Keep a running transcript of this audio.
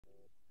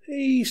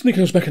Hey,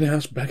 Snickers, back in the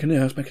house, back in the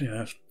house, back in the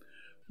house.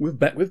 We're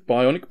back with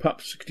Bionic Pup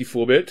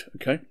 64-bit,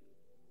 okay.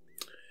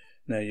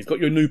 Now, you've got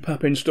your new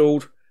pup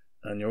installed,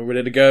 and you're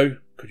ready to go,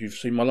 because you've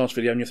seen my last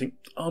video, and you think,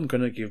 I'm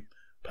going to give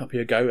Puppy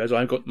a go, as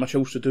I've got much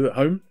else to do at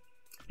home.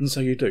 And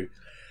so you do.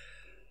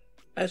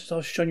 As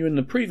I've shown you in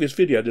the previous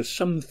video, there's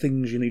some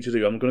things you need to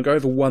do. I'm going to go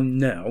over one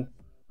now.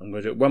 I'm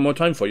going to do it one more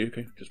time for you,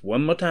 okay? Just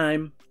one more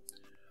time.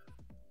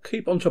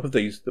 Keep on top of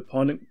these, the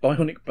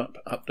Bionic Pup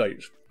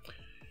updates.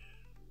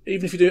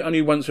 Even if you do it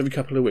only once every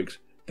couple of weeks,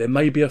 there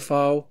may be a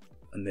file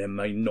and there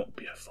may not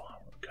be a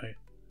file, okay?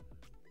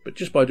 But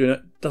just by doing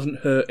it doesn't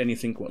hurt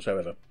anything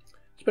whatsoever,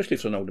 especially if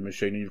it's an older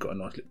machine and you've got a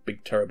nice little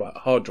big terabyte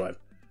hard drive.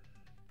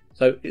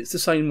 So it's the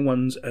same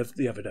ones as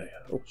the other day.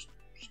 Oh,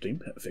 Steam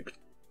Pet fixed.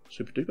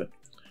 Super duper.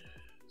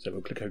 So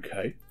we'll click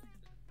OK.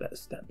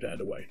 That's that out of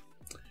the way.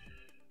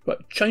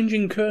 But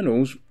changing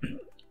kernels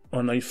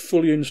on a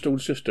fully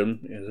installed system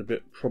is a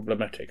bit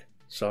problematic.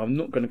 So I'm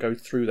not going to go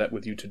through that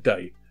with you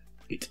today.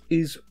 It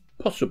is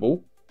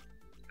possible,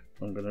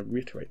 I'm going to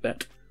reiterate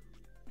that,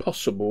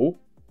 possible,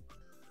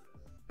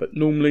 but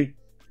normally,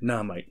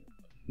 nah mate,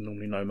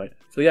 normally no mate.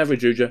 For the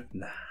average user,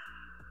 nah.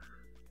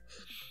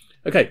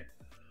 Okay,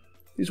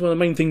 this is one of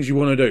the main things you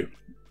want to do.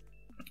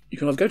 You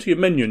can either go to your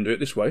menu and do it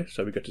this way,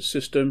 so we go to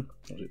System,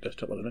 or is it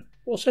Desktop, I don't know,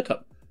 or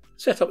Setup.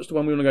 Setup is the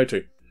one we want to go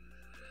to.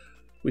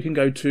 We can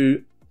go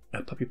to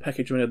our Puppy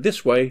Package Manager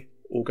this way,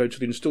 or go to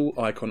the Install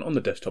icon on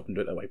the desktop and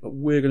do it that way, but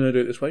we're going to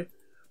do it this way.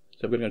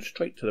 So we're going to go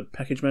straight to the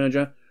Package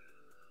Manager,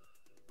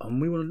 and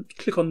we want to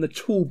click on the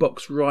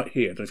toolbox right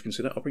here. I don't know if you can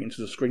see that. I'll bring it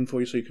into the screen for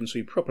you so you can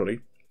see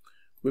properly.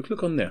 We'll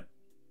click on there.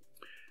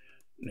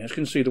 Now, as you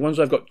can see, the ones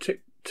I've got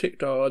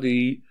ticked are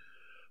the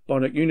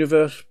Bionic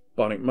Universe,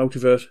 Bionic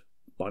Multiverse,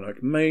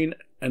 Bionic Main,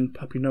 and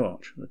Puppy No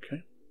Arch.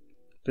 Okay,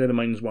 they're the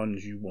main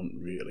ones you want,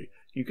 really.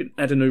 You can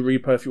add a new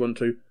repo if you want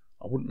to.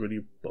 I wouldn't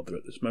really bother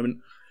at this moment.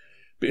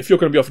 But if you're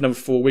going to be off another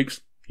 4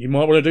 weeks, you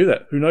might want to do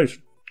that. Who knows?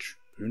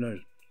 Who knows?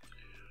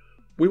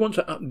 We want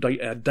to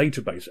update our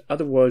database,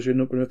 otherwise you're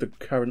not going to have the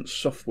current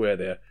software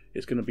there.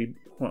 It's going to be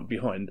quite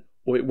behind,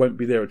 or it won't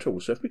be there at all.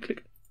 So if we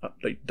click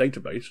Update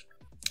Database,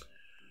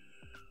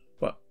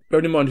 well,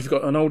 bearing in mind if you've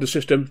got an older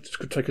system, this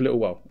could take a little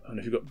while, and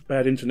if you've got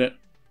bad internet,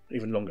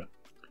 even longer.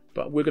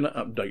 But we're going to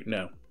update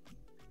now.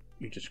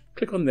 You just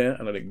click on there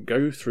and let it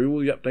go through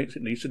all the updates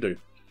it needs to do.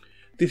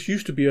 This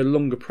used to be a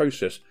longer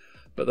process,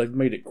 but they've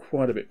made it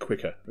quite a bit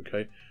quicker,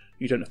 okay?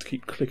 You don't have to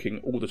keep clicking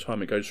all the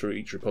time it goes through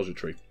each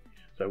repository.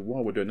 So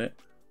while we're doing that,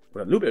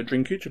 we'll have a little bit of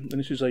drinkage, and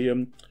this is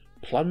a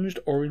plunged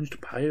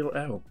orange pale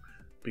ale,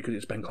 because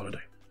it's bank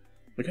holiday.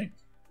 Okay.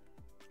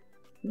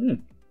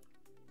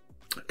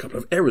 A couple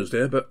of errors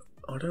there, but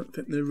I don't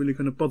think they're really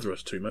going to bother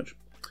us too much.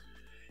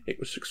 It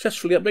was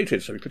successfully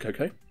updated, so we click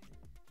OK.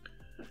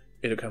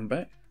 It'll come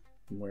back.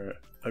 We're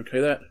OK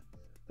that.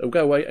 It'll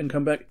go away and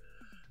come back.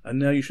 And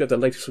now you should have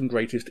the latest and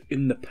greatest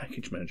in the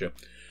Package Manager.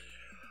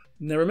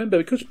 Now remember,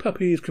 because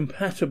Puppy is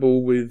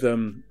compatible with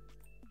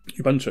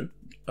Ubuntu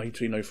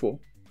 18.04,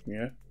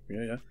 yeah,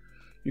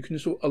 you can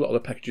install a lot of the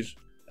packages,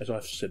 as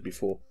I've said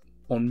before,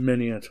 on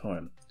many a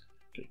time.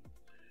 Okay.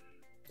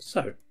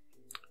 So,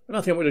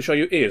 another thing I want to show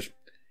you is,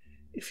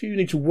 if you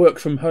need to work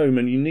from home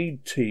and you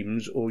need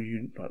Teams, or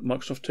you like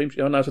Microsoft Teams,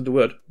 I know I said the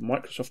word,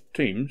 Microsoft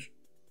Teams,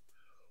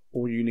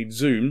 or you need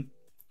Zoom,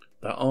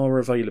 they are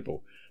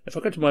available. If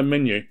I go to my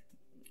menu,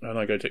 and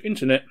I go to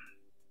Internet,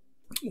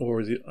 or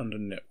is it under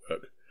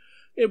Network?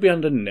 It'll be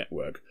under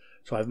Network.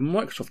 So I have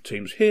Microsoft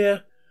Teams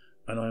here,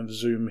 and I have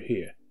Zoom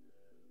here.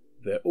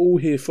 They're all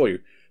here for you.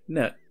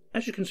 Now,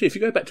 as you can see, if you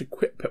go back to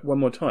QuickPet one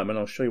more time, and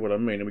I'll show you what I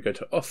mean, and we go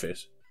to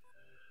Office,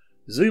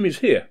 Zoom is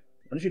here.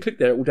 And if you click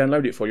there, it will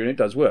download it for you, and it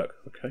does work,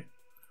 okay?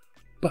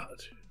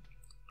 But,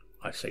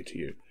 I say to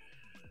you,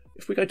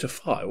 if we go to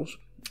Files,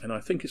 and I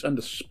think it's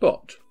under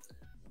Spot,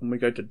 and we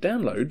go to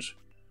Downloads,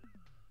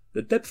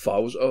 the deb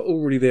files are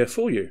already there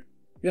for you.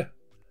 Yeah.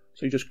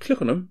 So you just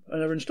click on them, and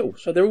they're installed.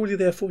 So they're already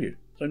there for you.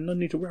 So no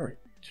need to worry.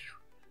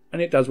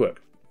 And it does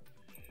work.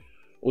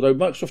 Although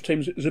Microsoft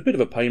Teams is a bit of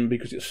a pain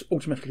because it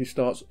automatically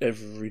starts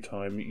every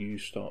time you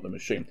start the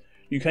machine.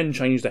 You can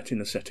change that in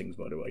the settings,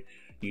 by the way.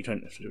 You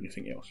don't have to do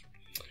anything else.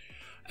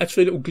 As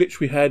for the little glitch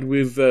we had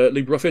with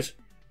LibreOffice,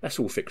 that's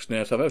all fixed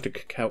now. So if I go to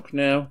Calc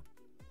now,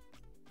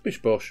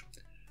 bish bosh.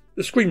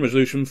 The screen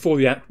resolution for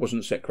the app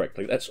wasn't set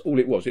correctly. That's all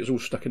it was. It was all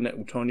stuck in that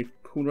little tiny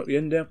corner at the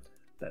end there.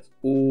 That's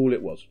all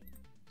it was.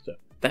 So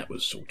that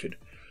was sorted.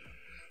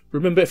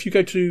 Remember, if you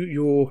go to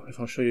your, if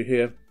I'll show you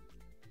here,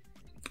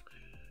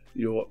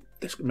 your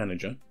Desk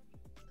Manager,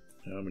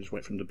 we'll just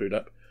wait for them to boot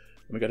up,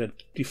 and we go to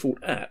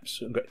Default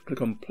Apps and click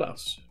on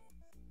Plus.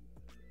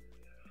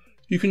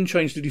 You can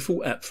change the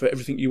default app for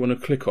everything you want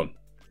to click on.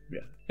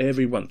 Yeah,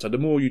 every one. So the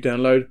more you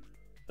download,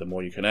 the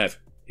more you can have.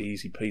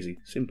 Easy peasy.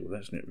 Simple,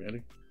 isn't it,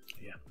 really?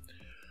 Yeah.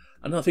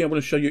 Another thing I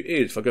want to show you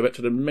is, if I go back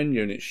to the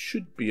menu, and it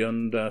should be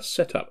under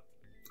Setup.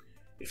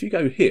 If you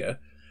go here,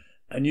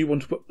 and you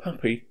want to put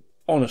Puppy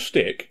on a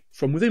stick,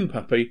 from within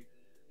Puppy,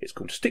 it's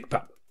called Stick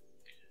Pup.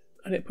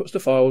 And it puts the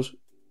files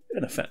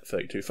in a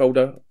FAT32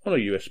 folder on a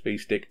USB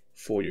stick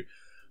for you.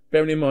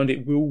 bearing in mind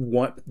it will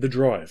wipe the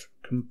drive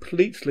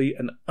completely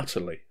and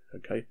utterly.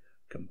 Okay,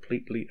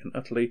 completely and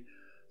utterly.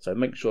 So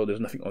make sure there's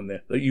nothing on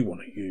there that you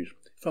want to use.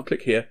 If I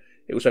click here,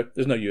 it will say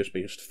there's no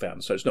USB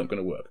found, so it's not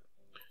going to work.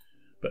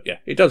 But yeah,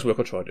 it does work.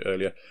 I tried it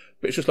earlier.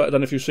 But it's just like, I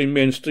don't know if you've seen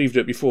me and Steve do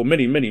it before,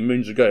 many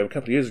moons ago, a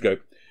couple of years ago.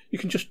 You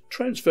can just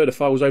transfer the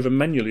files over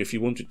manually if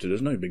you wanted to.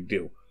 There's no big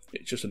deal.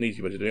 It's just an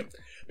easy way to do it.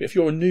 But if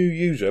you're a new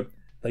user,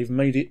 they've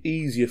made it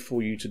easier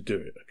for you to do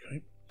it.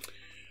 Okay.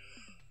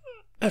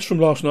 As from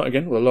last night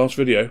again, or the last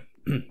video,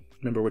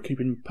 remember we're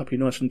keeping Puppy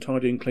nice and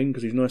tidy and clean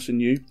because he's nice and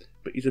new,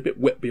 but he's a bit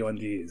wet behind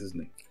the ears,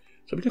 isn't he?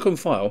 So we click on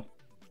File.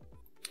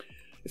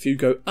 If you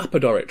go up a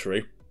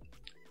directory,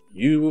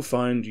 you will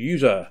find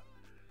User,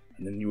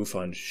 and then you will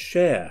find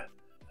Share,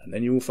 and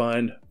then you will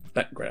find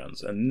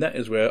Backgrounds, and that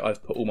is where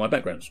I've put all my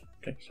backgrounds.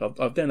 Okay, so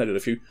I've downloaded a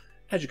few.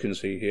 As you can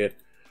see here,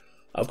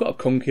 I've got a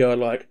Conky I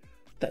like.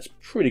 That's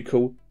pretty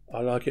cool.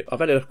 I like it.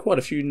 I've added quite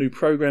a few new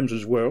programs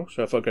as well.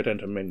 So if I go down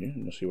to menu,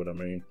 and you'll see what I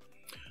mean.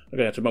 I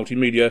go down to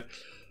multimedia.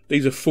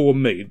 These are for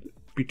me.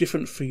 Be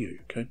different for you.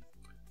 Okay.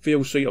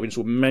 VLC I've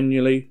installed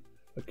manually.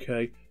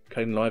 Okay.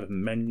 Kane Live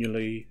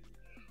manually.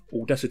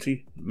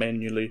 Audacity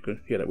manually. You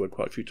can hear that word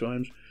quite a few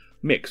times.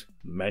 Mix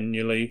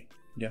manually.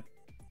 Yeah.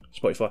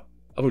 Spotify.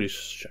 I've already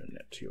shown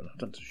that to you, and I've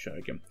done to show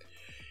again.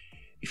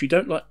 If you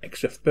don't like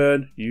XF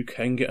Burn, you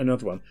can get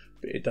another one,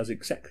 but it does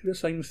exactly the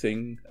same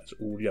thing as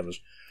all the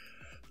others.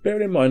 Bear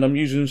in mind, I'm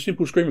using a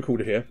simple screen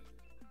recorder here,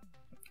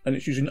 and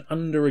it's using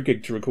under a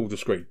gig to record the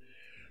screen.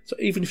 So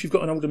even if you've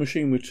got an older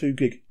machine with 2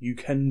 gig, you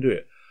can do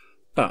it.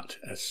 But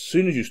as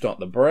soon as you start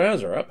the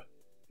browser up,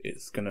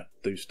 it's going to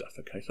do stuff.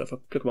 Okay, so if I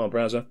click on my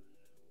browser,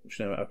 which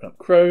now open up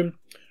Chrome.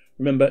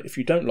 Remember, if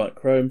you don't like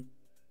Chrome,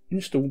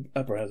 install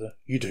a browser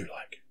you do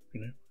like.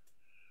 You know,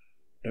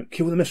 don't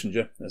kill the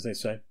messenger, as they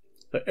say.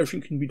 So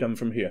everything can be done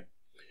from here.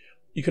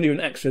 You can even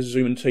access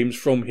Zoom and Teams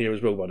from here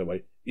as well, by the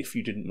way, if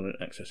you didn't want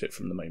to access it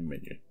from the main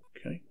menu.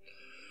 Okay.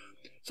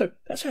 So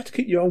that's how to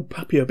keep your old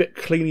puppy a bit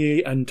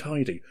cleanly and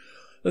tidy.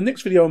 The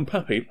next video on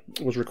Puppy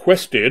was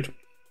requested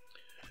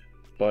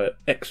by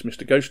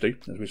Mr. Ghosty,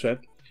 as we said.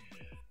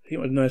 He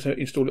wanted to know how to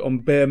install it on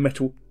bare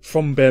metal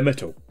from bare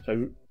metal.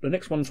 So the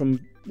next one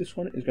from this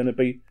one is going to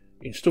be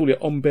install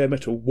it on bare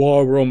metal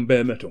while we're on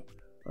bare metal.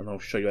 And I'll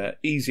show you how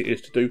easy it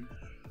is to do.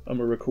 I'm going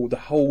to record the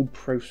whole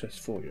process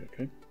for you,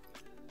 okay?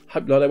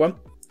 Hope you like that one.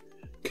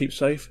 Keep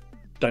safe.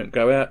 Don't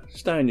go out.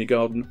 Stay in your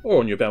garden or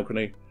on your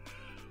balcony.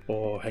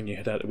 Or hang your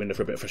head out the window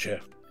for a bit of fresh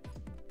air.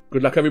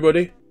 Good luck,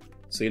 everybody.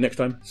 See you next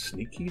time.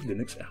 Sneaky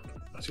Linux out.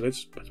 I'll see you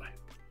later. Bye-bye.